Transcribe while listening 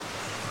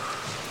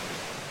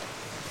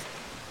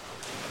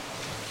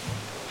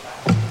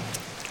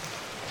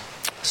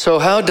So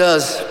how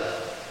does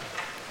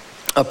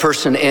a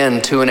person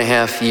end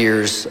 2.5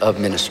 years of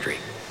ministry?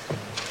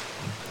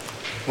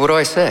 What do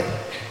I say?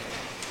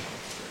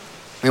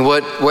 I mean,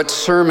 what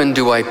sermon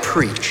do I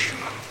preach?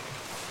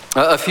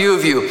 A few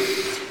of you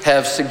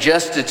have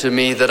suggested to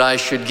me that I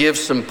should give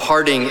some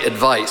parting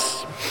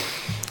advice.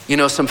 You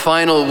know, some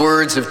final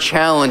words of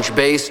challenge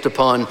based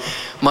upon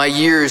my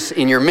years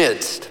in your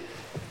midst.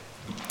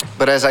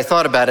 But as I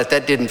thought about it,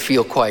 that didn't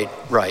feel quite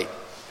right.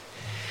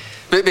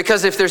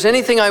 Because if there's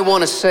anything I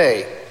want to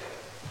say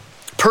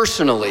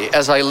personally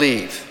as I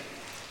leave,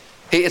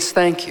 it's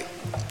thank you.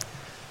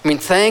 I mean,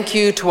 thank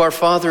you to our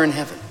Father in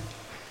heaven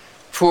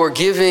for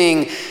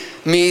giving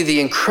me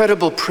the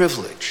incredible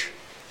privilege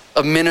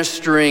of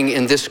ministering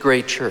in this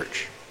great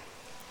church.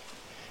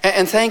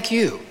 And thank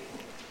you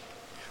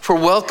for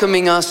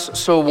welcoming us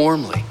so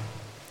warmly,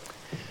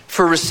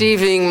 for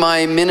receiving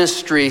my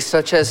ministry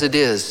such as it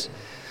is,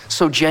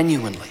 so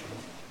genuinely,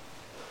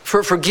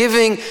 for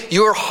giving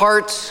your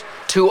hearts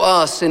to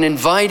us and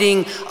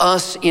inviting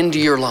us into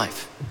your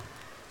life.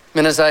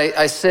 And as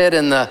I said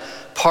in the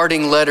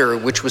parting letter,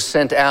 which was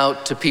sent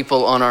out to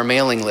people on our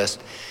mailing list,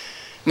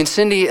 I mean,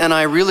 Cindy and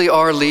I really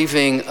are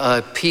leaving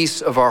a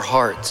piece of our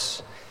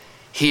hearts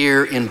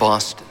here in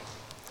Boston.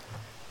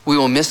 We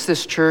will miss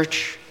this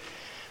church,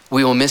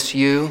 we will miss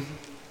you,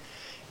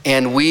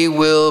 and we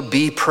will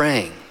be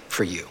praying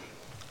for you.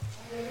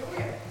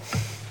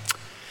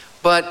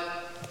 But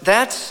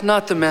that's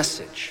not the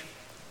message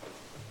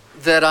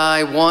that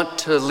I want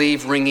to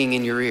leave ringing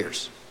in your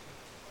ears.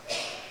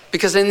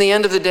 Because in the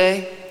end of the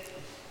day,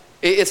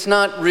 it's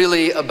not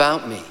really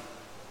about me.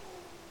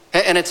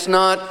 And it's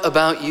not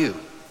about you.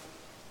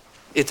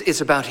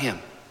 It's about him.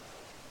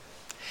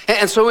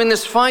 And so in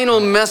this final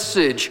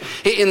message,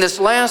 in this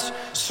last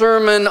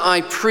sermon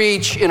I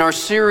preach in our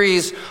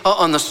series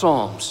on the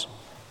Psalms,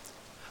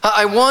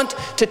 I want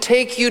to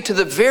take you to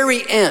the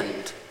very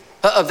end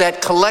of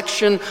that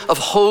collection of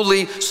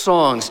holy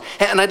songs.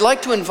 And I'd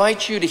like to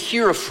invite you to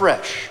hear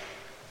afresh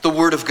the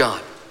Word of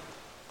God.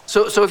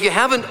 So if you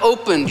haven't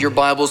opened your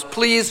Bibles,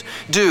 please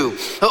do.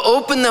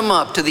 Open them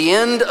up to the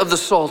end of the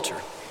Psalter.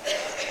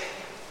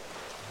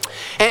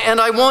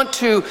 And I want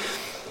to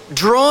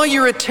draw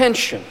your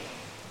attention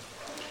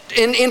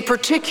in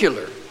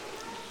particular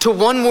to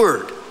one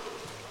word.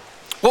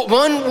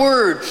 One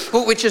word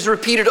which is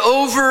repeated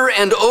over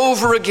and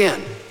over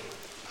again.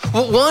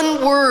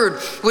 One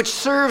word which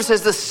serves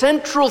as the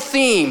central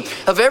theme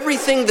of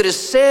everything that is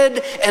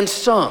said and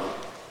sung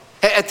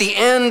at the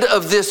end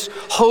of this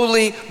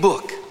holy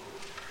book.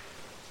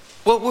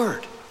 What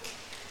word?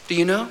 Do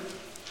you know?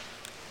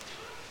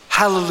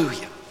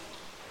 Hallelujah.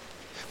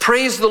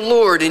 Praise the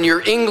Lord in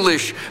your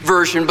English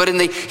version, but in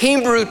the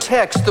Hebrew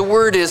text, the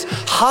word is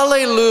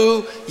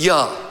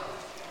hallelujah.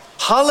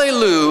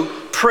 Hallelujah,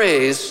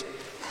 praise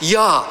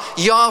Yah,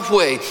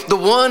 Yahweh, the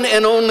one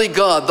and only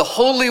God, the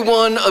Holy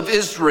One of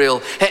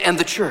Israel and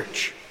the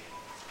church.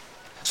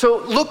 So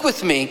look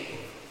with me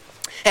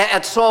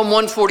at Psalm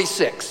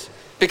 146,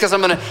 because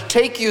I'm going to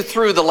take you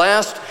through the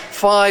last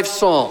 5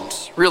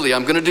 Psalms. Really,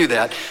 I'm going to do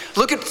that.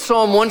 Look at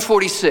Psalm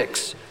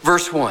 146,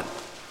 verse 1.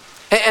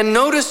 And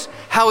notice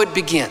how it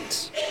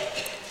begins.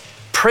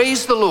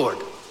 Praise the Lord.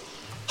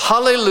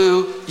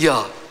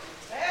 Hallelujah.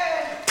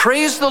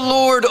 Praise the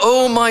Lord,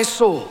 O my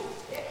soul.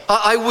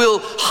 I will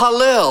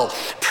hallel,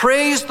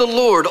 praise the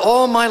Lord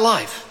all my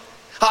life.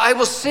 I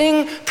will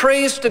sing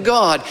praise to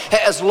God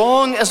as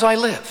long as I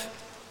live.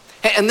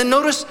 And then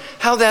notice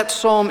how that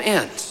psalm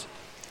ends.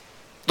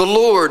 The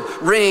Lord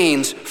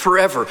reigns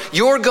forever.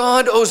 Your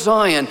God, O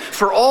Zion,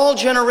 for all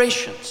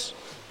generations.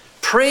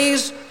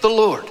 Praise the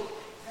Lord.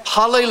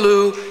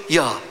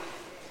 Hallelujah.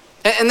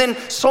 And then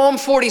Psalm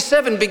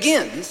 47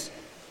 begins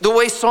the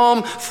way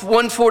Psalm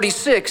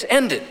 146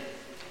 ended.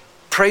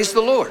 Praise the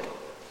Lord.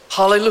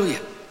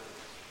 Hallelujah.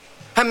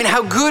 I mean,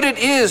 how good it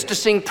is to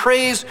sing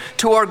praise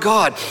to our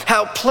God.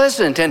 How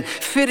pleasant and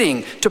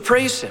fitting to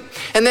praise him.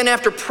 And then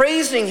after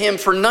praising him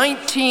for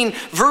 19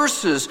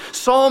 verses,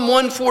 Psalm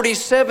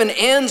 147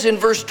 ends in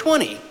verse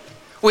 20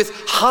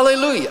 with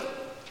hallelujah.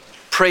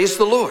 Praise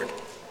the Lord.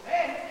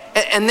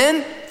 And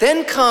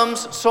then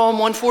comes Psalm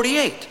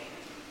 148.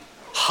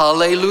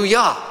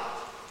 Hallelujah.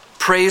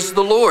 Praise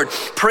the Lord.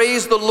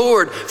 Praise the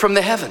Lord from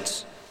the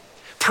heavens.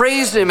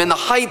 Praise him in the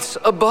heights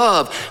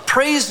above.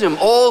 Praise him,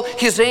 all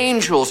his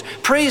angels.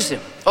 Praise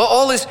him,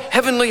 all his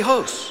heavenly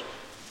hosts.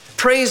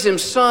 Praise him,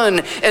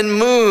 sun and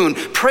moon.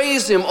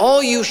 Praise him,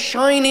 all you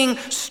shining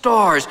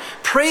stars.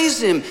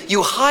 Praise him,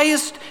 you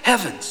highest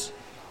heavens.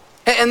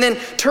 And then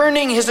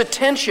turning his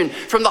attention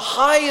from the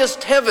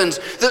highest heavens,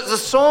 the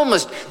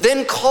psalmist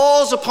then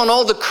calls upon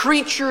all the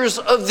creatures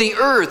of the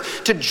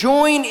earth to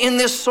join in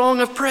this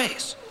song of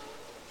praise.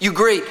 You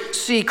great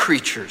sea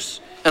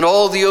creatures and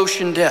all the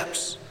ocean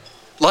depths.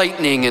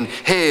 Lightning and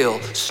hail,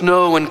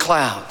 snow and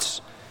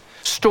clouds,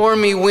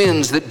 stormy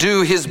winds that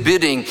do his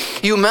bidding,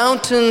 you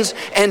mountains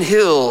and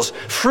hills,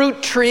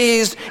 fruit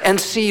trees and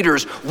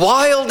cedars,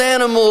 wild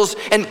animals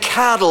and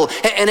cattle,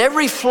 and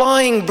every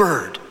flying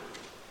bird,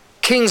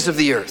 kings of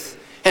the earth,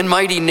 and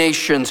mighty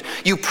nations,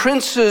 you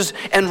princes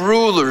and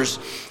rulers,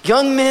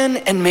 young men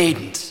and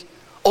maidens,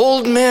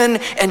 old men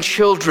and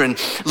children,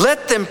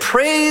 let them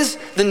praise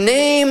the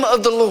name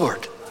of the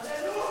Lord.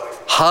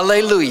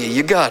 Hallelujah,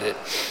 you got it.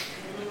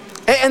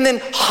 And then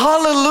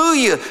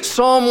hallelujah,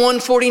 Psalm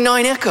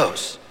 149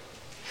 echoes.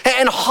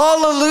 And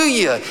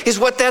hallelujah is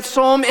what that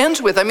psalm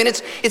ends with. I mean,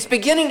 it's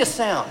beginning to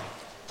sound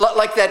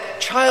like that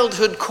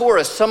childhood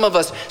chorus some of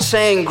us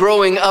sang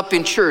growing up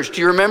in church.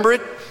 Do you remember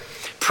it?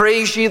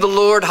 Praise ye the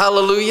Lord,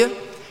 hallelujah.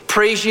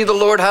 Praise ye the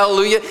Lord,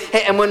 hallelujah.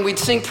 And when we'd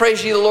sing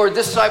praise ye the Lord,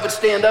 this side would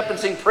stand up and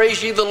sing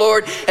praise ye the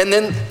Lord. And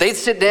then they'd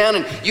sit down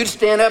and you'd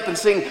stand up and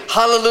sing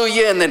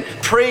hallelujah. And then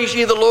praise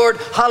ye the Lord,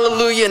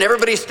 hallelujah. And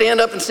everybody stand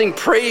up and sing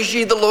praise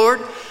ye the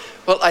Lord.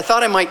 Well, I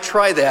thought I might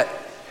try that.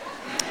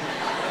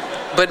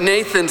 But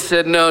Nathan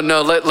said, no,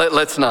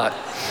 let's not.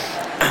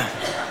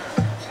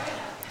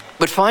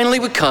 But finally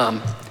we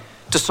come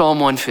to Psalm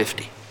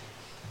 150.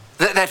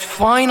 That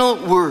final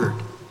word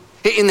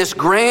in this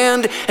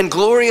grand and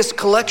glorious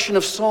collection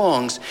of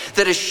songs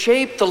that has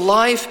shaped the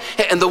life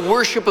and the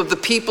worship of the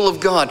people of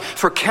God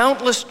for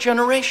countless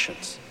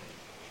generations.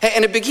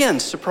 And it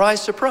begins,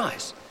 surprise,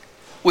 surprise,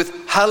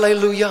 with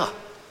hallelujah,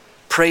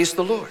 praise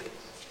the Lord.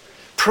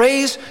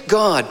 Praise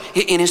God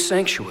in his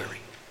sanctuary.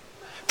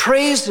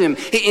 Praise him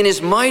in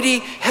his mighty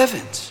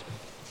heavens.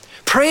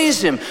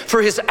 Praise him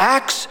for his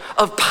acts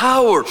of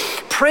power.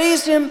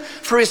 Praise him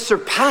for his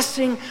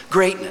surpassing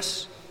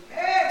greatness.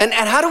 And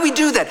how do we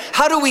do that?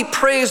 How do we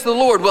praise the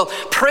Lord? Well,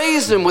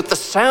 praise him with the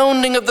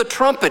sounding of the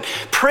trumpet.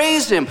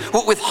 Praise him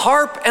with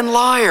harp and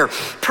lyre.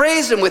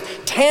 Praise him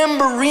with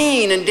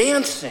tambourine and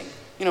dancing.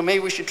 You know, maybe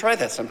we should try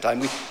that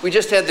sometime. We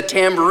just had the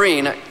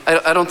tambourine.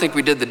 I don't think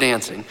we did the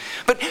dancing.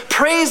 But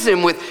praise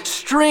him with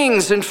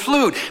strings and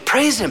flute.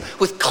 Praise him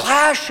with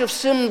clash of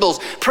cymbals.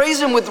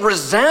 Praise him with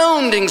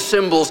resounding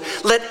cymbals.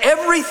 Let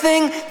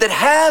everything that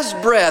has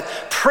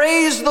breath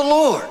praise the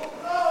Lord.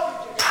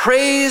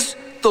 Praise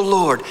the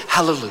Lord.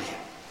 Hallelujah.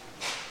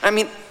 I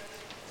mean,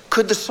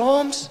 could the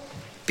Psalms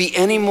be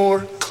any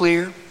more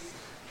clear?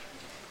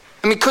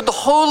 I mean, could the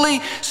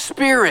Holy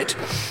Spirit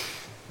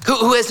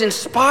who has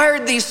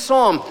inspired these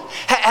psalms,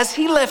 has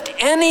he left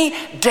any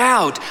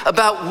doubt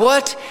about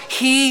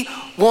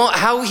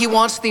how he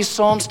wants these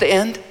psalms to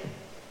end?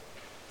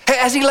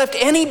 Has he left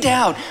any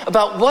doubt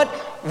about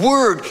what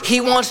word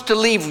he wants to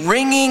leave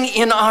ringing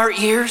in our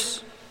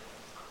ears?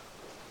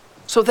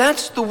 So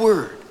that's the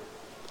word,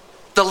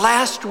 the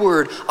last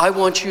word I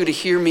want you to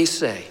hear me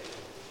say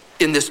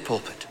in this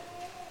pulpit.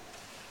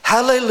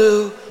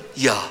 Hallelujah.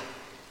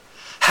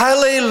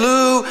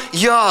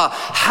 Hallelujah,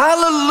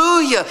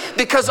 hallelujah,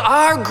 because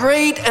our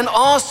great and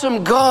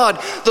awesome God,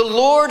 the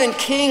Lord and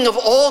King of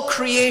all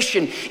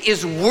creation,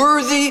 is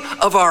worthy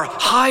of our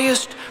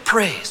highest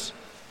praise.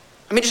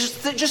 I mean,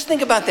 just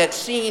think about that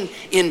scene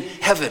in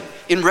heaven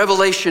in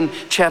Revelation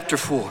chapter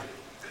 4.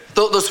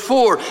 Those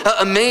four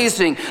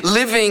amazing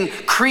living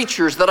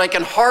creatures that I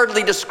can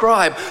hardly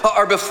describe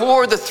are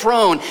before the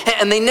throne,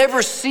 and they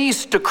never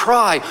cease to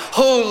cry,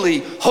 holy,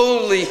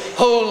 holy,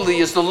 holy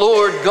is the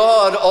Lord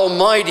God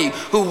Almighty,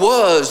 who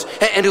was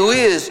and who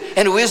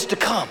is to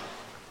come.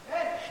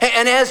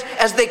 And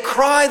as they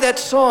cry that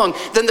song,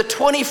 then the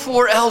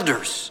 24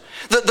 elders,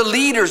 the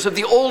leaders of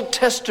the Old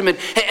Testament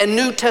and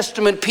New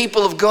Testament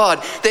people of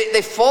God,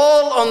 they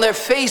fall on their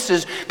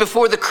faces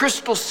before the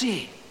crystal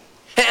sea.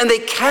 And they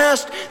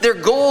cast their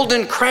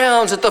golden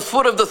crowns at the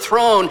foot of the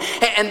throne,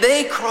 and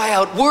they cry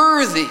out,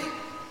 worthy,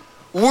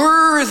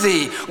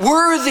 worthy,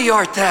 worthy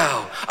art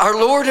thou, our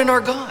Lord and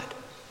our God,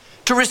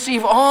 to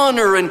receive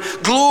honor and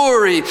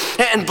glory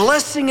and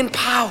blessing and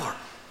power.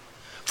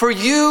 For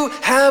you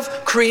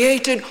have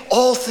created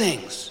all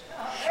things,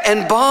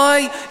 and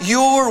by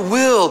your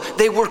will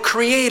they were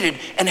created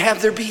and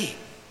have their being.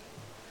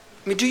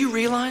 I mean, do you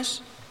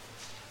realize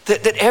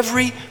that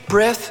every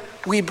breath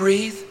we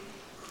breathe,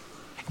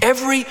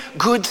 every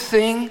good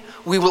thing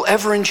we will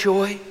ever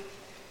enjoy,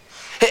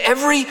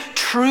 every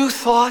true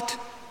thought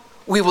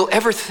we will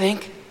ever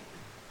think,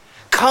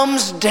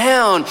 comes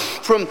down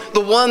from the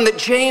one that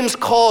James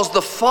calls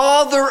the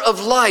Father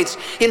of lights,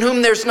 in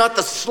whom there's not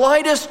the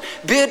slightest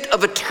bit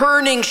of a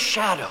turning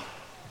shadow,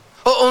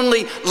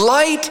 only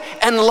light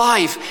and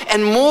life,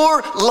 and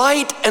more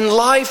light and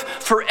life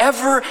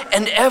forever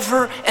and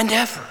ever and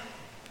ever.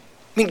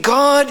 I mean,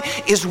 God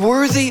is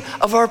worthy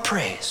of our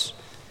praise,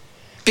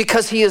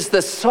 because he is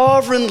the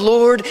sovereign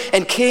Lord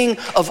and King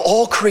of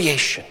all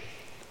creation.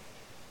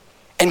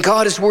 And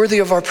God is worthy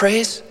of our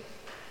praise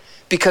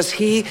because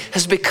he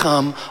has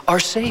become our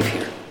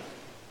Savior.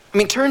 I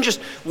mean, turn just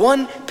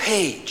one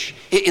page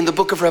in the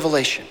book of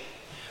Revelation,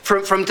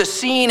 from the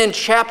scene in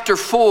chapter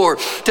 4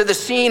 to the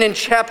scene in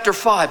chapter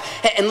 5,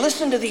 and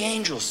listen to the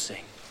angels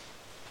sing.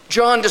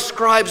 John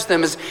describes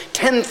them as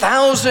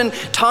 10,000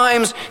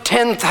 times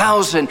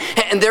 10,000,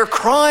 and they're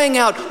crying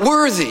out,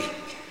 worthy,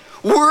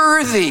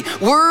 worthy,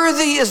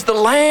 worthy is the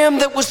Lamb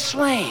that was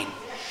slain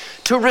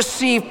to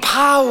receive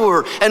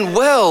power and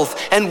wealth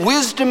and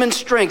wisdom and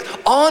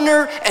strength,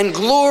 honor and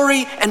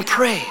glory and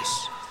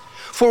praise.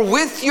 For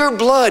with your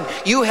blood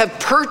you have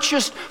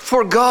purchased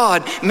for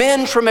God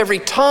men from every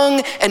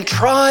tongue and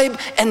tribe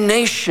and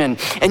nation,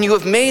 and you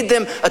have made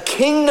them a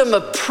kingdom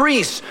of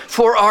priests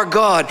for our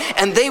God,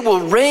 and they will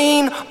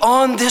reign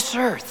on this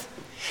earth.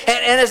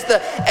 And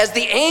as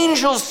the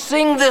angels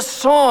sing this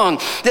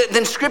song,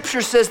 then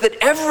Scripture says that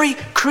every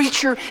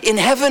creature in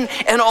heaven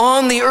and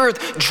on the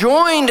earth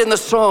joined in the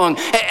song,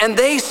 and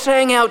they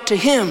sang out to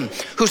him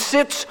who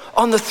sits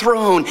on the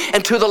throne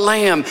and to the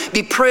Lamb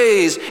be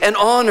praise and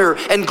honor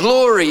and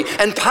glory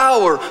and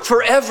power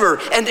forever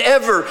and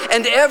ever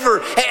and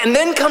ever. And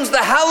then comes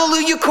the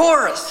Hallelujah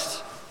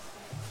chorus.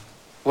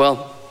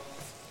 Well,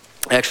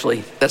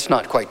 actually, that's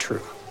not quite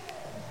true.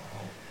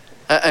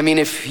 I mean,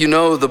 if you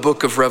know the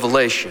book of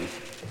Revelation,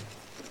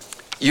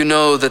 you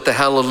know that the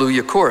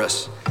Hallelujah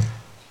chorus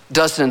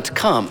doesn't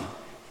come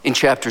in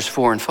chapters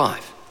 4 and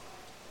 5.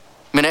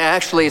 I mean,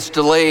 actually, it's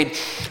delayed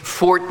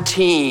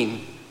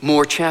 14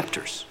 more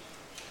chapters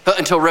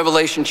until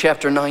Revelation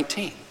chapter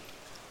 19.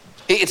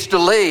 It's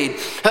delayed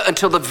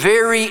until the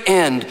very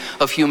end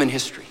of human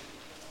history,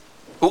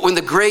 when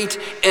the great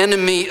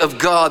enemy of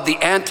God, the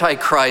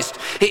Antichrist,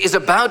 is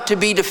about to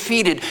be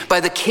defeated by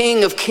the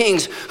King of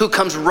Kings, who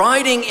comes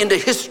riding into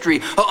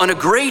history on a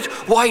great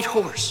white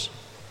horse.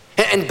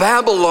 And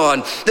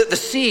Babylon, the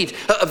seat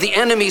of the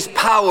enemy's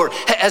power,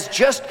 has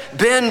just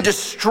been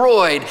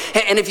destroyed.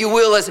 And if you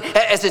will, as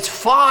its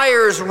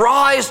fires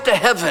rise to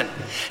heaven,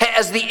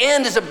 as the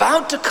end is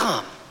about to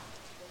come,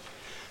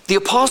 the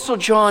Apostle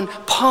John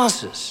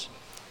pauses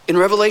in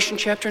Revelation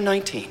chapter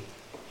 19.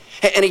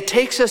 And he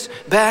takes us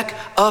back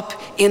up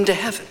into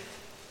heaven,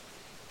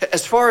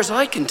 as far as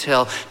I can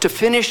tell, to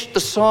finish the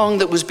song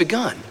that was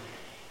begun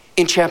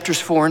in chapters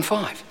 4 and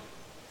 5.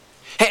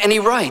 And he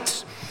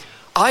writes,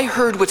 I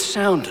heard what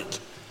sounded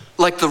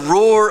like the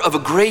roar of a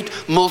great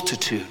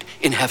multitude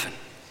in heaven,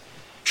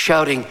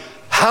 shouting,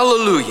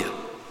 Hallelujah!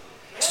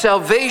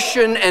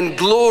 Salvation and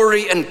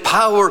glory and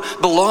power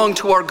belong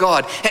to our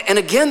God. And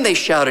again they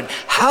shouted,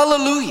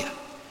 Hallelujah!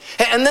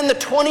 And then the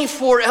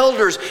 24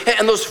 elders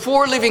and those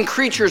 4 living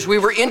creatures we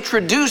were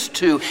introduced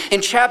to in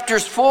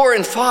chapters 4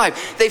 and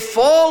 5, they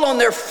fall on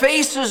their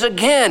faces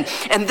again,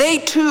 and they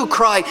too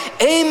cry,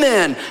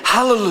 Amen,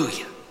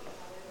 Hallelujah.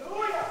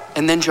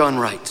 And then John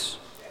writes,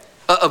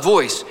 a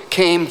voice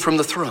came from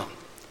the throne,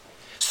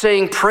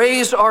 saying,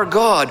 Praise our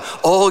God,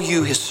 all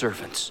you his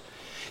servants,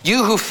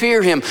 you who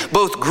fear him,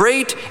 both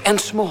great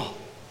and small.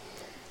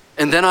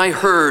 And then I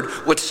heard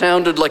what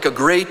sounded like a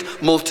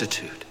great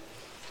multitude,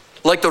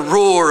 like the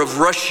roar of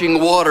rushing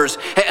waters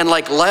and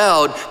like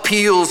loud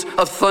peals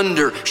of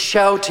thunder,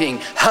 shouting,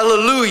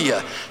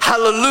 Hallelujah,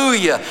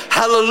 Hallelujah,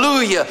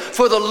 Hallelujah,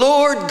 for the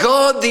Lord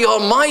God the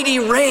Almighty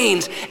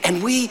reigns.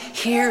 And we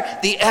hear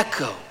the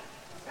echo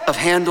of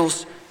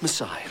Handel's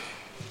Messiah.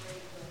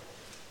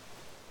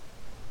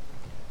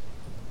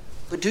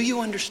 But do you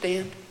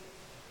understand?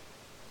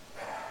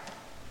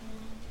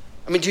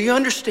 I mean, do you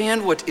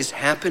understand what is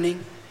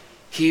happening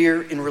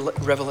here in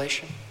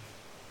Revelation?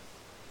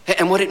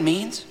 And what it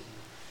means?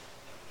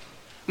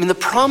 I mean, the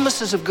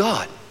promises of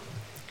God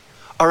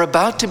are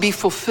about to be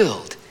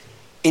fulfilled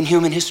in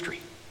human history.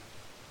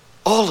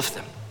 All of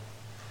them.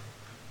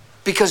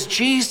 Because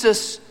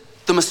Jesus,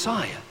 the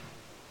Messiah,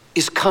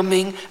 is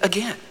coming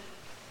again.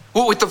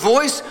 With the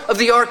voice of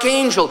the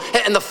archangel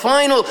and the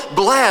final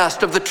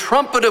blast of the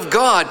trumpet of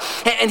God.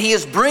 And he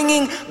is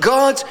bringing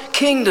God's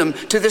kingdom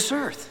to this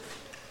earth.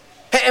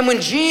 And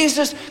when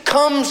Jesus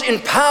comes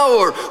in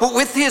power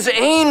with his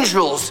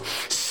angels,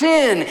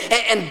 sin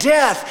and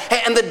death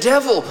and the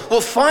devil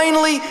will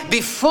finally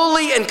be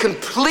fully and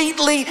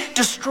completely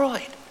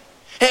destroyed.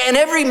 And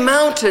every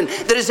mountain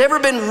that has ever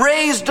been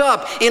raised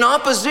up in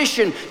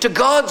opposition to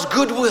God's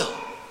goodwill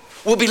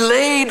will be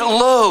laid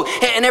low,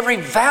 and every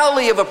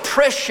valley of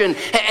oppression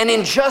and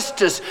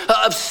injustice,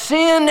 of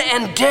sin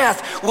and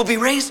death will be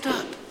raised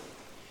up.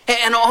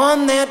 And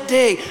on that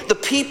day, the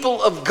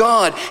people of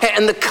God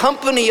and the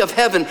company of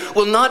heaven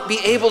will not be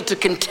able to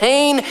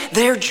contain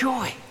their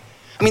joy.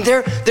 I mean,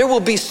 there will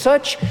be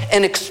such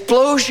an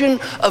explosion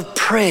of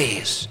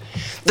praise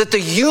that the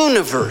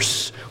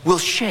universe will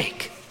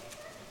shake.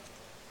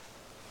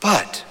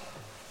 But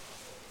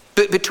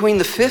between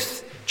the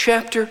 5th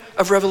chapter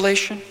of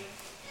Revelation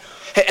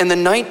and the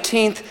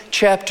 19th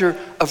chapter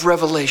of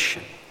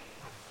Revelation,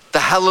 the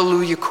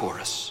Hallelujah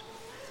chorus,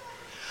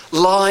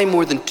 lie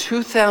more than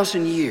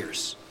 2,000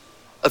 years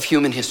of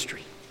human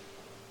history.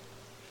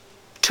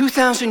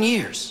 2,000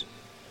 years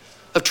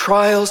of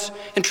trials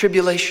and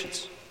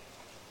tribulations.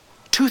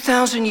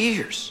 2,000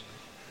 years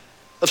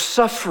of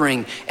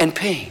suffering and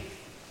pain.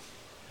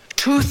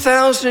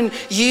 2,000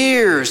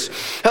 years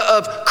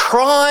of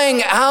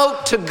crying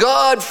out to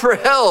God for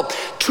help.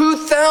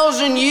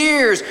 2,000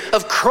 years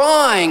of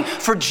crying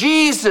for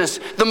Jesus,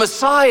 the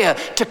Messiah,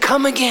 to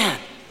come again.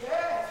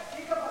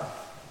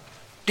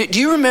 Do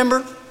you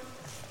remember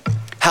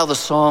how the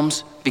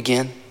Psalms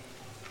begin?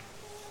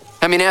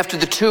 I mean, after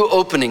the 2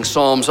 opening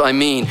Psalms,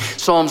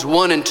 Psalms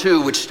 1 and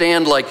 2, which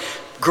stand like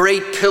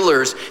great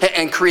pillars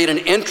and create an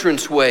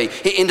entranceway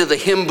into the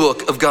hymn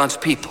book of God's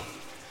people.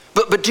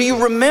 But do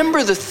you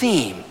remember the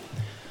theme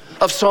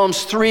of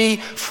Psalms 3,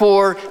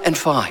 4, and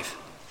 5?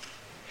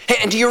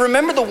 And do you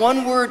remember the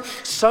one-word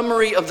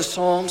summary of the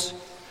Psalms,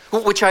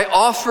 which I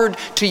offered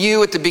to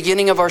you at the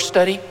beginning of our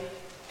study?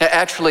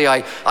 Actually,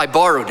 I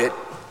borrowed it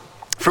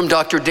from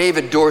Dr.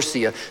 David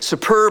Dorsey, a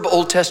superb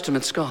Old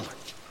Testament scholar.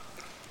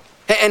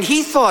 And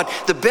he thought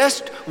the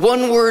best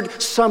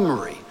one-word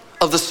summary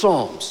of the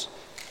Psalms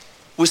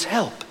was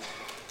help.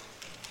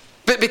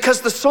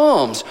 Because the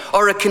Psalms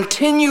are a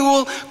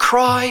continual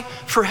cry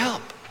for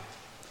help.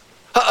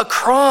 A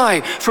cry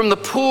from the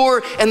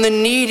poor and the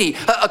needy,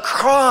 a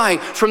cry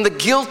from the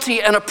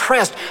guilty and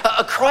oppressed,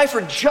 a cry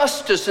for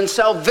justice and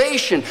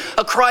salvation,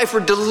 a cry for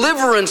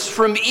deliverance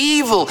from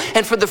evil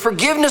and for the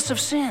forgiveness of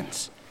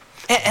sins.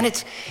 And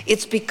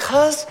it's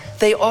because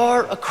they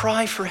are a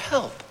cry for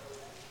help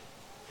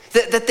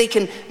that they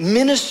can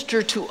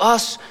minister to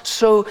us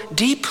so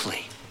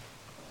deeply,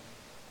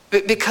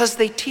 because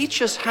they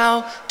teach us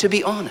how to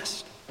be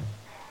honest.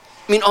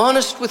 I mean,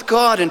 honest with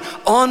God and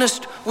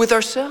honest with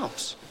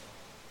ourselves.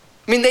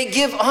 I mean, they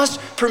give us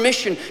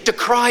permission to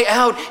cry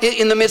out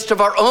in the midst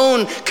of our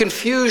own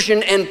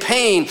confusion and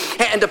pain,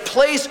 and to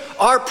place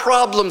our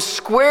problems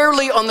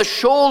squarely on the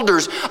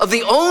shoulders of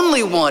the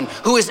only one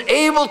who is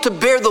able to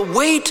bear the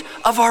weight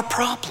of our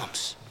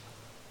problems.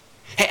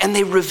 And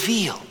they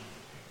reveal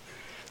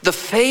the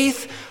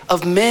faith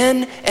of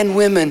men and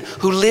women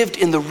who lived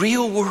in the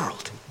real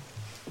world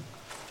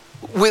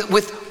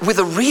with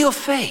a real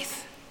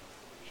faith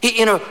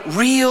in a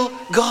real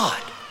God.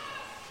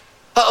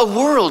 A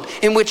world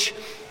in which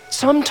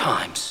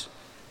sometimes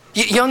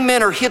young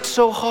men are hit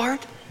so hard,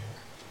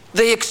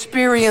 they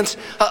experience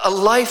a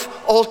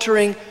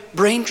life-altering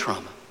brain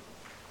trauma.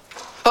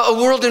 A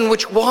world in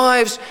which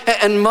wives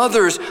and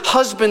mothers,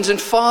 husbands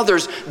and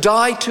fathers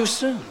die too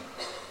soon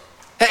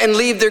and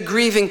leave their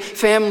grieving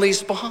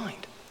families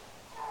behind.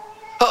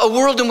 A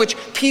world in which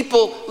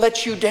people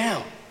let you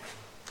down.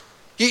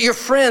 Your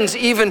friends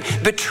even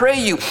betray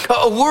you.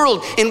 A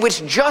world in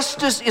which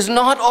justice is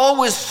not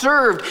always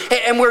served,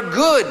 and where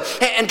good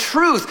and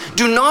truth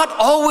do not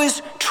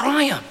always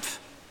triumph.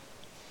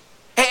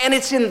 And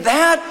it's in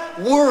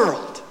that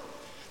world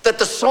that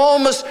the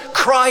psalmists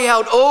cry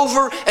out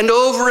over and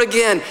over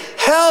again,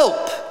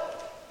 help!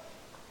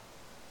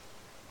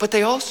 But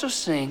they also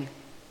sing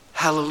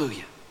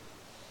hallelujah.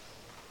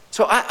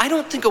 So I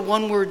don't think a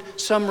one-word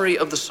summary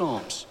of the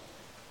Psalms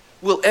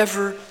will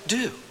ever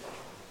do.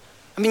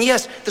 I mean,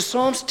 yes, the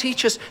Psalms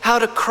teach us how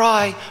to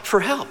cry for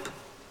help,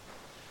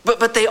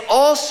 but they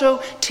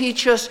also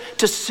teach us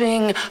to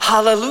sing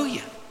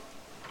hallelujah.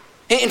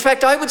 In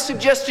fact, I would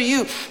suggest to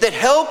you that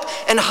help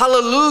and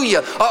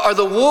hallelujah are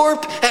the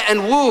warp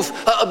and woof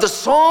of the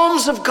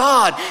Psalms of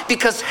God,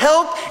 because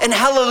help and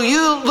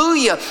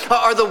hallelujah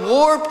are the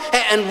warp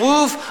and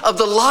woof of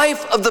the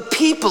life of the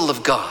people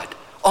of God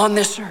on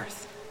this earth.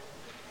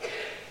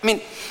 I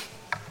mean,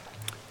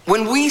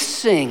 when we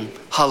sing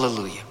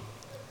hallelujah,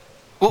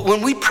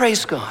 when we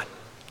praise God,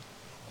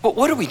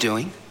 what are we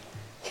doing?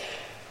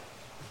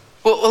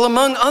 Well,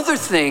 among other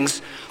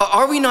things,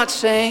 are we not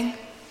saying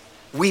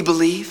we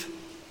believe?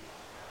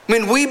 I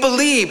mean, we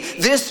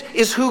believe this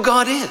is who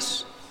God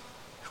is.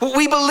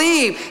 We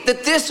believe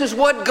that this is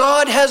what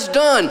God has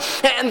done,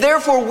 and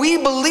therefore we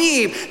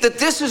believe that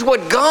this is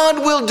what God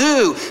will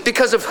do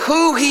because of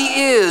who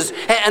He is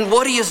and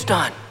what He has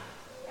done.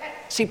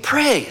 See,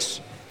 praise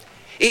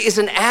is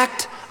an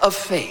act of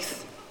faith.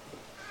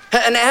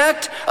 An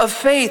act of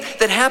faith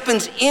that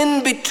happens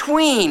in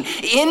between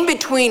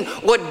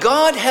what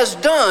God has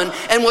done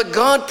and what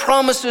God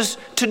promises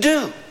to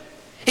do.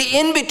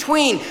 In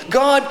between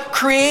God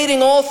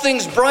creating all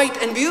things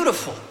bright and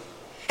beautiful,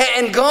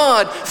 and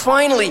God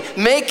finally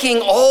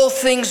making all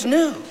things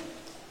new.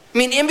 I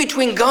mean, in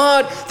between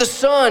God the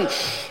Son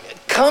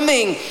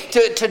coming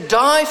to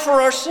die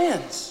for our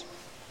sins,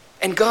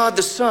 and God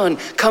the Son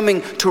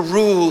coming to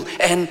rule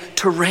and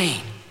to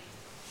reign.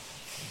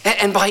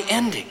 And by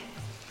ending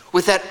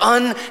with that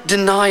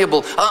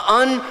undeniable,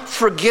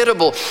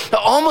 unforgettable,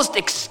 almost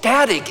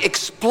ecstatic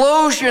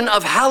explosion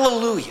of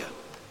hallelujah,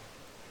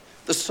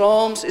 the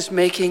Psalms is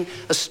making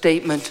a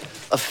statement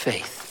of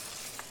faith.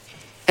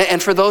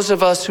 And for those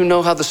of us who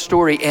know how the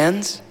story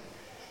ends,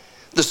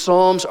 the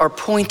Psalms are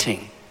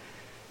pointing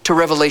to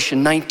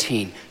Revelation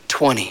 19,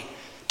 20,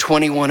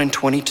 21, and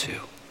 22.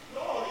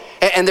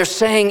 And they're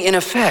saying, in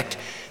effect,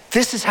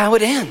 this is how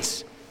it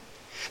ends.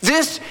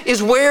 This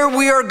is where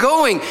we are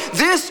going.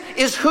 This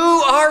is who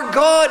our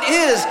God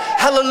is.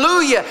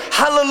 Hallelujah,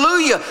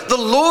 hallelujah. The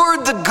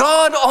Lord, the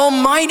God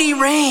Almighty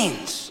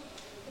reigns.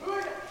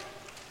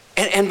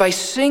 And by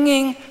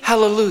singing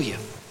hallelujah,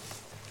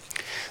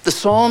 the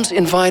Psalms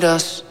invite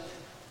us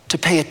to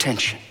pay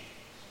attention.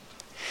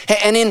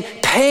 And in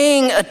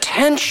paying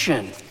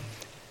attention,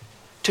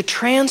 to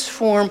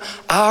transform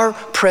our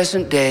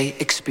present day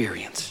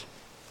experience.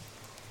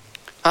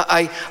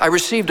 I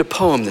received a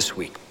poem this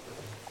week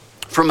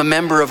from a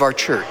member of our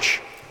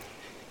church.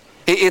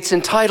 It's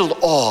entitled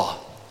Awe,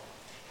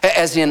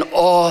 as in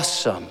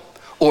awesome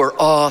or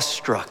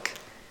awestruck.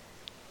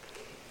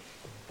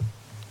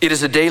 It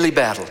is a daily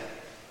battle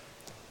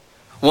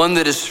one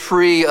that is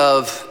free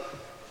of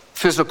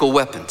physical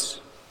weapons,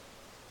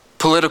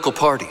 political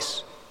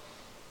parties,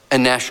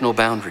 and national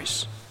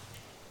boundaries.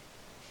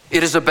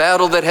 It is a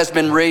battle that has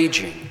been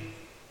raging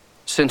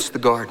since the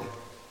garden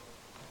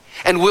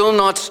and will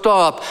not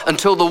stop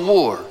until the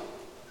war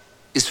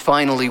is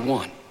finally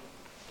won.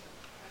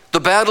 The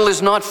battle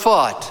is not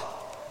fought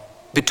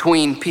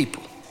between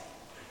people.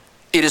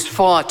 It is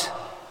fought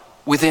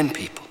within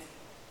people.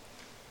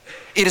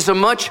 It is a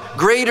much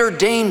greater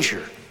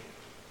danger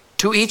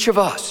to each of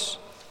us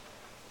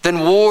than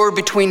war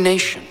between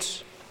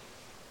nations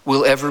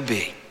will ever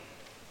be.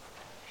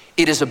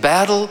 It is a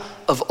battle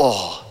of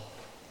awe.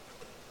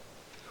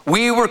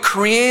 We were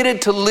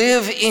created to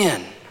live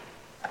in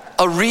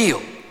a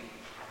real,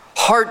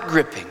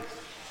 heart-gripping,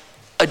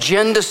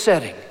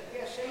 agenda-setting,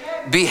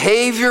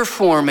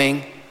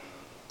 behavior-forming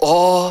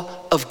awe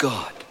of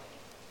God.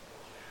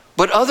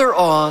 But other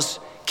awes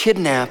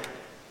kidnap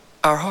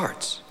our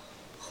hearts.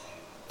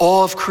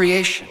 Awe of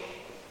creation,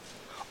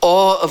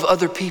 awe of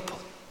other people,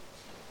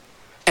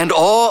 and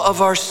awe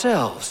of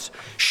ourselves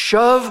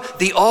shove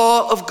the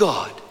awe of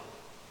God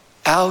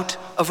out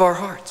of our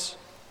hearts.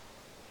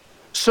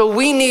 So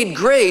we need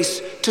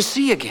grace to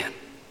see again,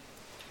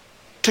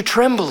 to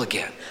tremble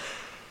again,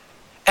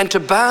 and to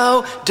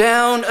bow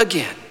down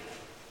again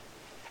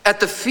at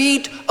the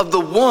feet of the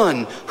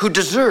one who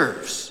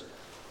deserves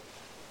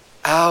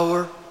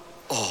our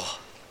awe.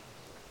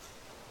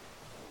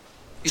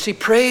 You see,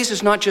 praise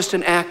is not just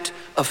an act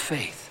of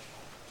faith.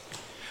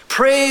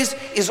 Praise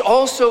is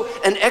also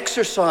an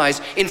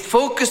exercise in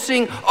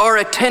focusing our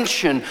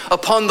attention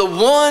upon the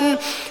one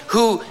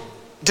who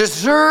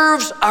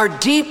deserves our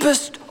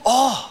deepest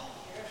awe.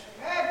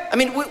 I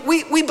mean,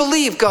 we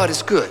believe God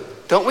is good,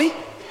 don't we?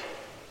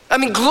 I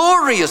mean,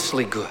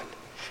 gloriously good.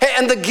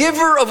 And the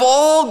giver of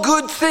all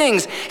good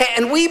things.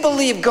 And we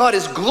believe God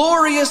is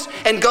glorious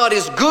and God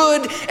is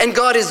good and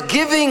God is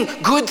giving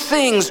good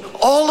things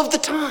all of the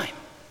time.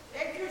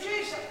 Thank you,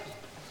 Jesus.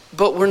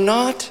 But we're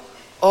not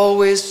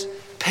always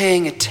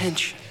paying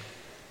attention.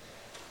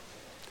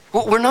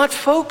 We're not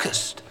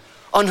focused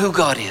on who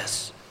God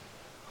is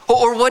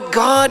or what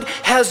God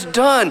has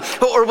done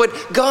or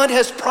what God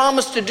has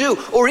promised to do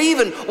or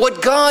even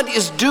what God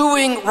is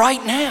doing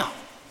right now.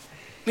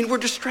 I mean, we're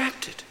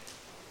distracted.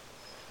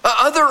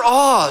 Other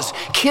awes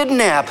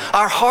kidnap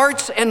our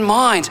hearts and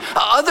minds.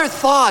 Other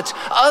thoughts,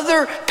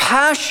 other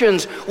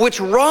passions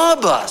which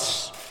rob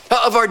us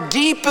of our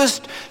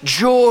deepest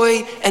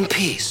joy and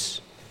peace.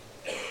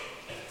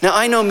 Now,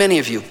 I know many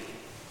of you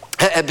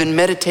have been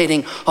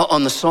meditating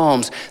on the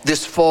Psalms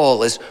this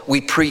fall as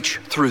we preach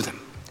through them.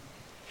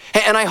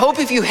 And I hope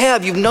if you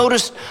have, you've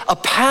noticed a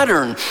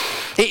pattern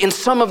in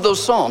some of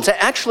those Psalms,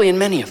 actually in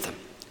many of them.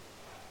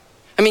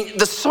 I mean,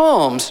 the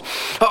Psalms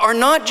are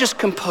not just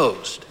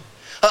composed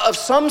of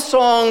some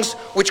songs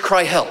which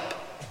cry help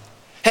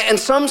and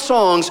some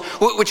songs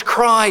which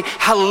cry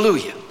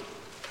hallelujah.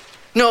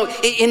 No,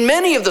 in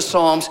many of the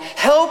Psalms,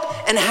 help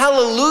and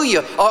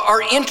hallelujah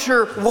are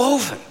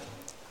interwoven.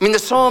 I mean, the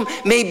psalm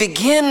may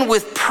begin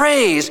with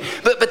praise,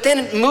 but then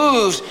it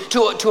moves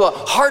to a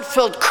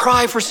heartfelt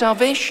cry for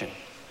salvation.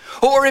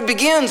 Or it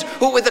begins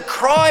with a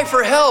cry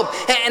for help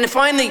and it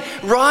finally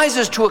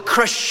rises to a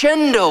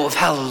crescendo of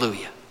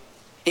hallelujah.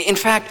 In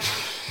fact,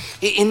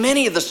 in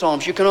many of the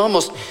Psalms, you can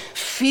almost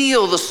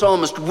feel the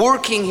psalmist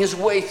working his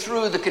way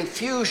through the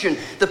confusion,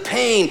 the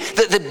pain,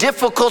 the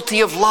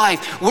difficulty of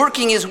life,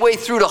 working his way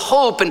through to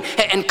hope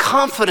and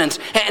confidence,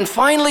 and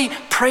finally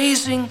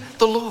praising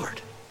the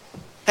Lord.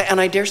 And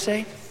I dare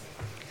say,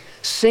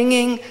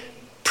 singing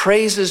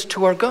praises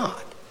to our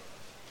God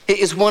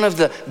is one of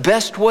the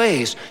best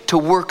ways to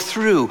work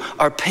through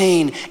our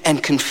pain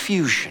and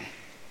confusion.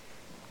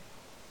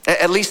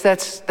 At least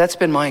that's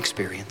been my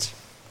experience.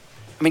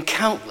 I mean,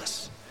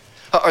 countless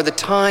are the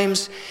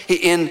times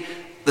in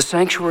the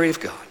sanctuary of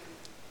God,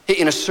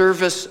 in a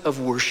service of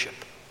worship,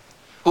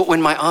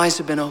 when my eyes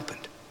have been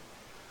opened,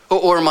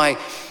 or my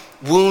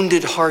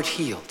wounded heart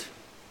healed,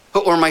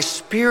 or my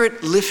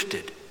spirit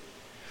lifted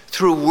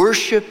through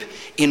worship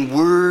in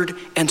word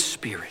and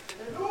spirit.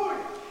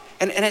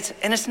 And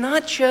it's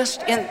not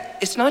just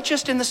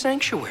in the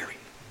sanctuary,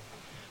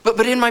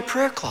 but in my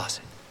prayer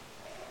closet,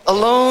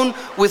 alone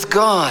with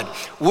God,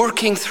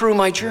 working through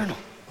my journal.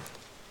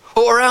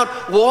 Or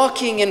out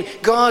walking in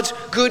God's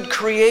good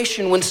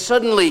creation when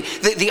suddenly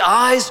the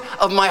eyes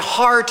of my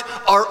heart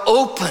are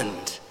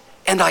opened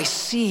and I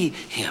see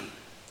him.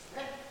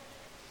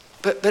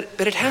 But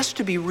it has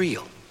to be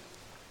real.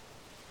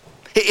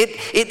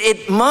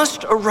 It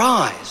must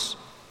arise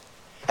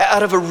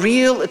out of a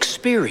real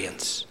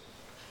experience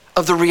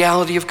of the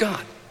reality of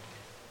God.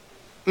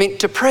 I mean,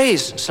 to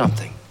praise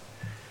something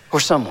or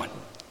someone,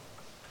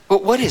 well,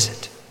 what is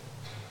it?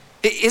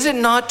 Is it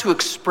not to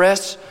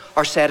express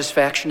our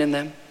satisfaction in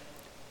them,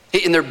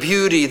 in their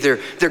beauty, their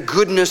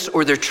goodness,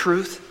 or their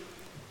truth?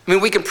 I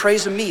mean, we can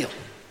praise a meal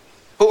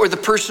or the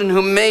person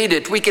who made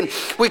it. We can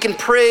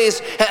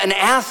praise an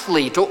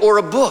athlete or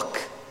a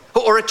book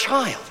or a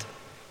child.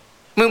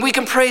 I mean, we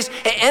can praise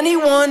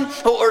anyone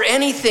or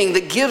anything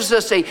that gives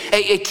us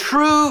a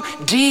true,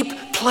 deep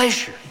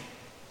pleasure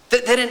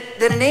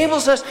that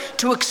enables us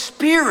to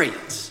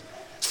experience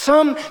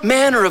some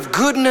manner of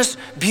goodness,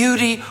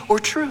 beauty, or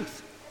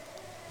truth.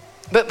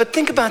 But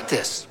think about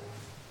this.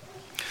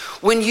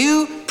 When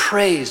you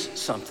praise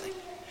something,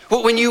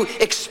 when you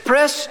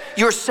express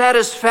your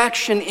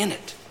satisfaction in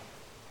it,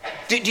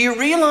 do you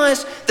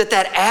realize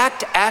that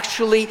act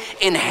actually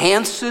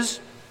enhances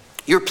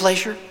your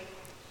pleasure?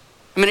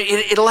 I mean,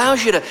 it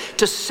allows you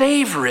to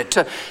savor it,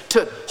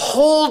 to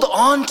hold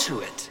on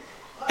to it,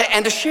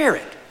 and to share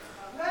it.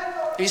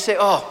 You say,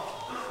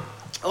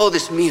 oh,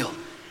 this meal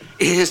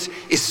is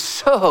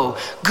so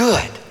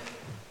good.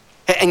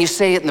 And you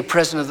say it in the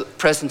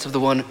presence of the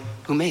one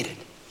who made it.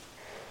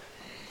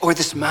 Or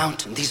this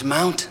mountain, these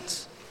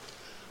mountains.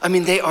 I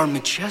mean, they are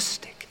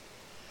majestic.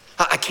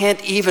 I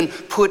can't even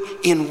put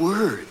in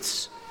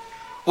words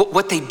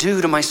what they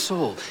do to my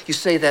soul. You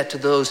say that to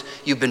those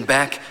you've been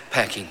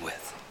backpacking with.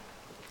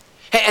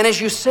 And as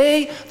you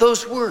say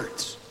those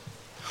words,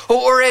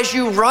 or as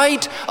you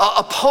write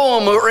a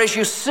poem, or as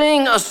you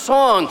sing a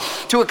song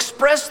to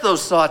express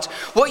those thoughts,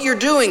 what you're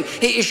doing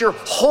is you're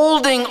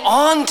holding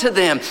on to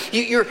them.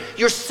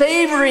 You're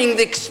savoring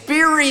the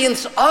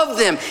experience of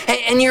them,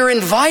 and you're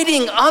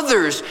inviting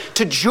others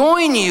to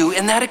join you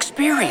in that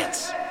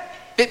experience.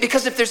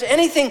 Because if there's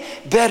anything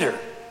better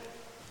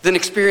than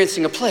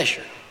experiencing a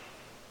pleasure,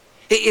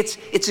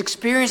 it's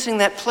experiencing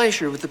that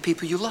pleasure with the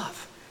people you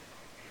love.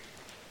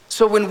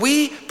 So when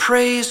we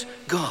praise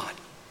God,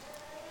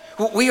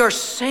 we are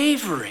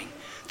savoring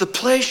the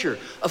pleasure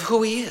of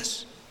who he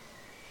is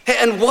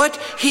and what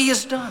he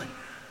has done.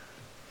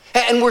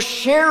 And we're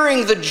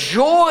sharing the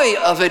joy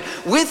of it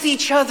with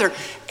each other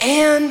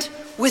and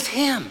with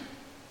him.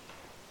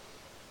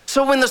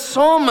 So when the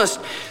psalmist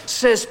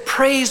says,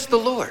 praise the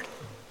Lord,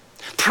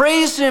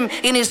 praise him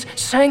in his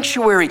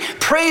sanctuary,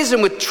 praise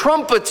him with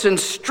trumpets and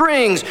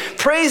strings,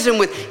 praise him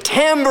with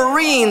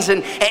tambourines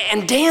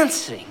and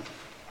dancing,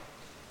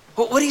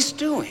 what he's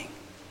doing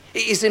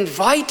is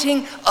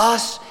inviting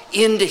us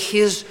into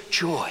his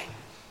joy.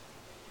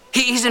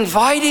 He's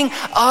inviting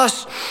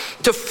us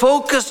to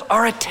focus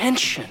our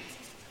attention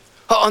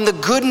on the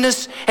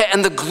goodness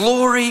and the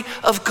glory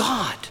of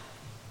God,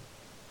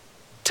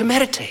 to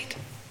meditate,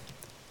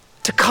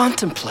 to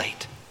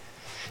contemplate,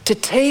 to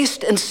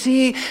taste and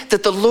see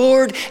that the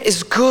Lord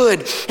is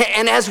good.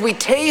 And as we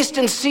taste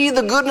and see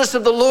the goodness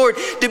of the Lord,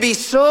 to be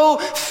so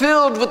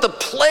filled with the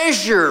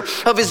pleasure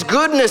of his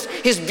goodness,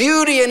 his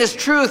beauty, and his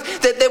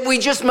truth that we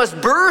just must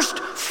burst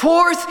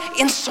forth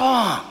in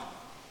song.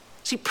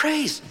 See,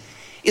 praise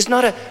is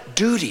not a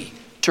duty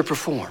to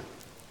perform.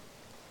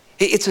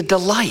 It's a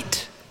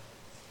delight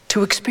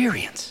to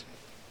experience.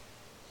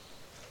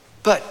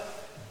 But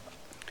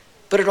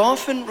it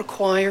often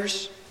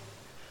requires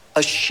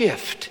a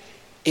shift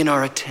in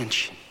our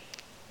attention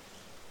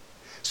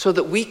so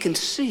that we can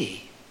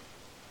see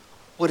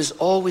what is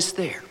always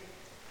there.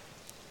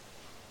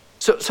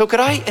 So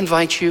could I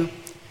invite you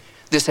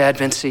this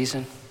Advent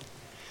season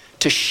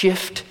to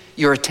shift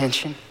your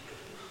attention,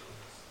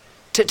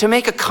 to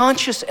make a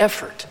conscious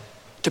effort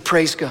to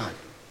praise God?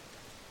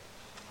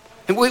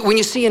 And when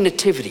you see a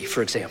nativity,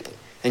 for example,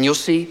 and you'll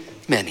see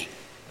many,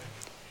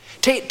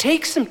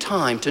 take some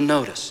time to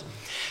notice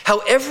how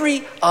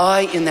every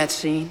eye in that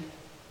scene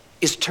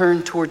is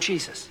turned toward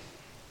Jesus.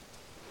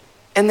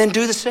 And then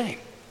do the same.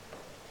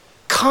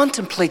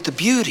 Contemplate the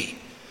beauty,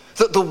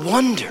 the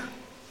wonder,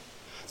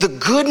 the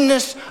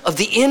goodness of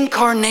the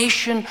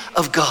incarnation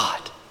of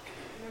God.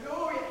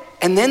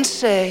 And then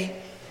say,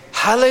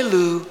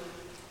 hallelujah.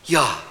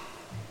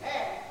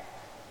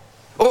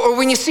 Or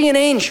when you see an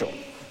angel,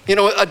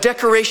 a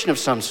decoration of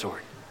some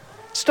sort,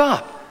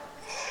 stop.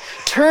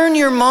 Turn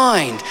your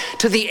mind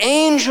to the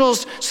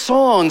angels'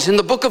 songs in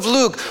the book of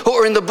Luke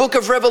or in the book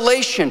of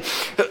Revelation.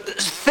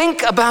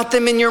 Think about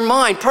them in your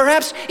mind.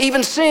 Perhaps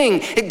even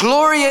sing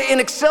Gloria in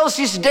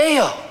Excelsis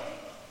Deo.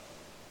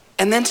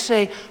 And then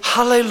say,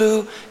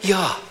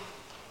 hallelujah.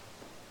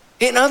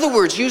 In other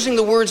words, using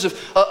the words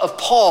of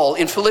Paul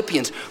in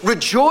Philippians,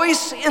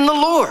 rejoice in the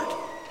Lord.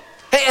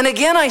 And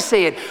again I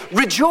say it,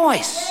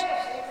 rejoice.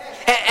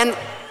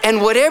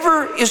 And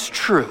whatever is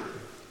true,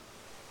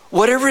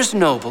 whatever is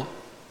noble,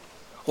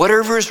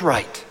 whatever is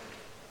right,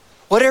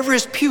 whatever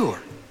is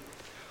pure,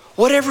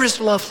 whatever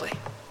is lovely,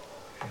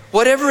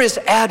 whatever is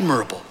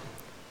admirable,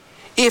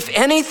 if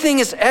anything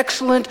is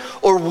excellent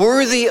or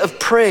worthy of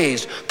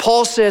praise,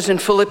 Paul says in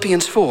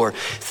Philippians 4,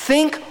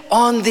 think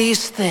on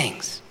these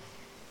things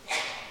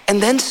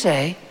and then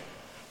say,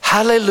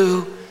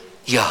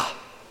 hallelujah.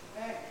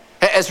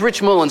 As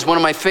Rich Mullins, one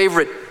of my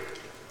favorite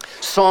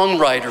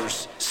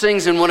songwriters,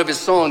 sings in one of his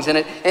songs, and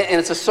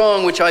it's a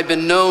song which I've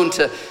been known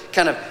to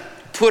kind of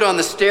put on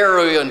the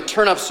stereo and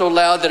turn up so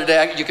loud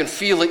that you can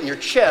feel it in your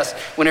chest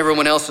when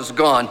everyone else is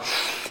gone.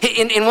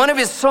 In one of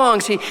his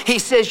songs, he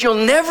says, you'll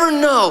never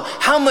know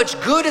how much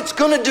good it's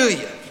going to do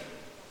you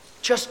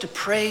just to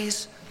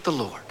praise the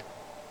Lord.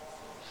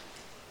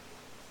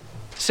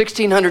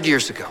 1,600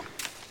 years ago,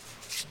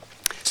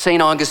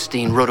 St.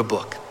 Augustine wrote a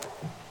book,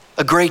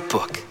 a great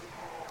book,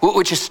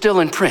 which is still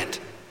in print.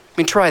 I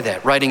mean, try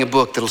that, writing a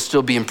book that'll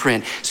still be in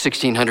print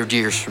 1,600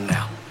 years from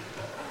now.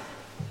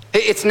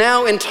 It's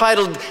now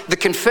entitled The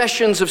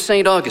Confessions of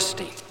St.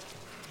 Augustine.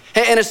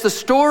 And it's the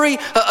story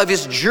of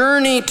his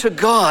journey to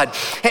God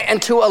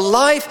and to a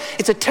life,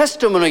 it's a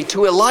testimony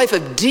to a life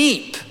of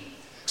deep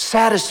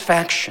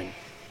satisfaction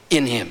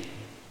in him.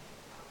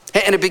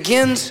 And it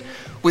begins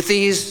with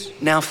these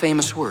now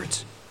famous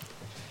words.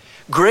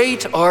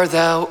 Great are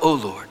thou, O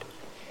Lord,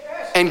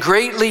 and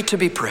greatly to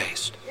be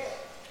praised.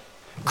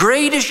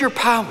 Great is your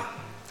power,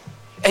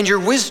 and your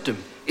wisdom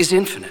is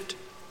infinite.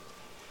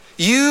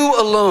 You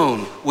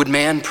alone would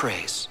man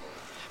praise.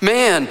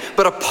 Man,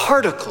 but a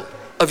particle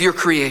of your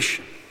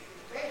creation.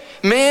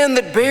 Man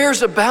that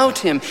bears about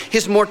him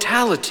his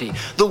mortality,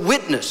 the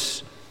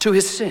witness to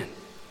his sin.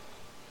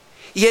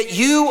 Yet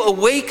you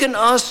awaken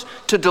us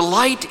to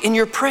delight in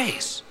your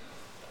praise.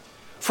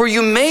 For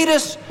you made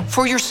us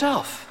for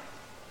yourself,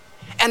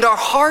 and our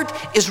heart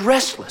is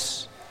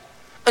restless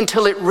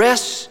until it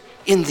rests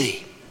in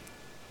thee.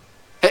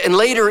 And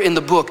later in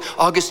the book,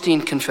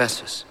 Augustine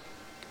confesses,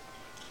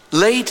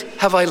 late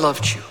have I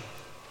loved you,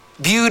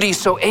 beauty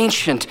so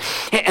ancient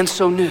and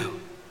so new.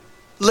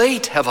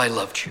 Late have I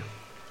loved you.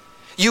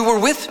 You were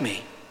with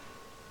me,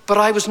 but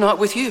I was not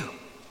with you.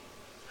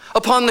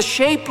 Upon the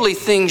shapely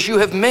things you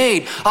have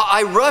made,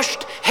 I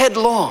rushed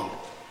headlong,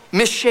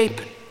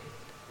 misshapen.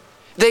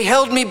 They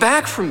held me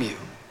back from you.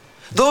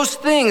 Those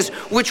things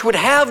which would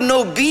have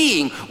no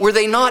being, were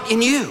they not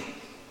in you?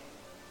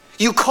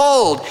 You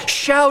called,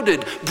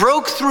 shouted,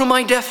 broke through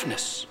my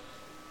deafness.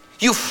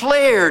 You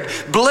flared,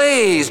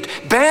 blazed,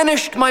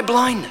 banished my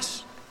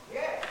blindness.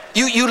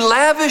 You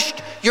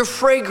lavished your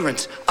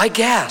fragrance. I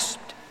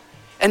gasped,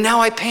 and now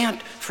I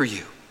pant for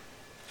you.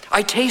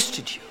 I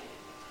tasted you,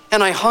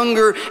 and I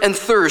hunger and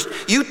thirst.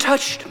 You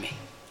touched me,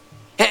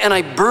 and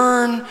I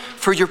burn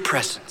for your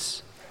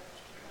presence.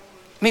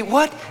 I mean,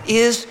 what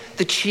is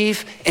the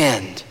chief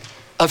end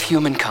of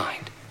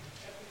humankind?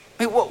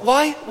 I mean,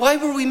 why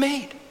were we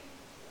made?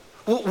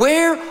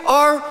 Where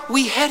are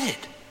we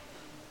headed?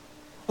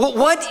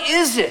 What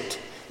is it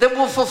that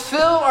will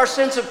fulfill our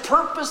sense of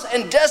purpose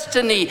and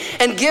destiny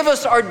and give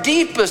us our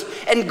deepest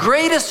and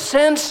greatest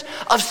sense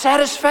of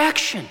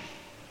satisfaction?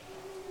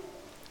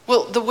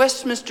 Well, the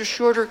Westminster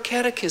Shorter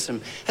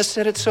Catechism has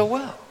said it so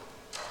well.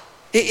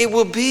 It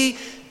will be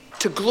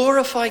to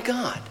glorify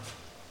God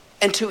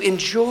and to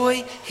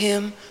enjoy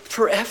him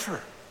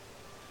forever.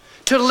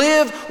 To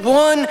live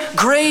one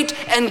great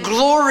and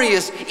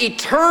glorious,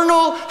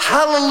 eternal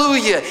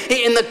hallelujah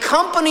in the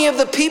company of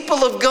the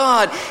people of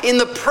God, in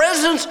the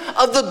presence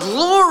of the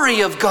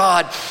glory of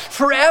God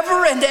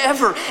forever and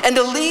ever, and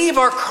to leave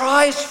our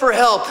cries for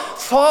help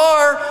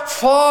far,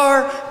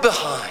 far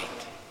behind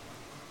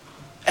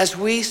as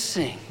we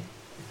sing,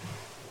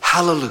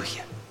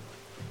 hallelujah,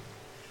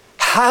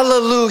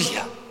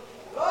 hallelujah,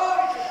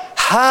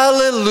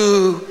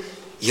 hallelujah.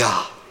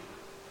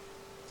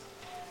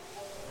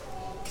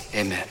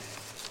 Amen.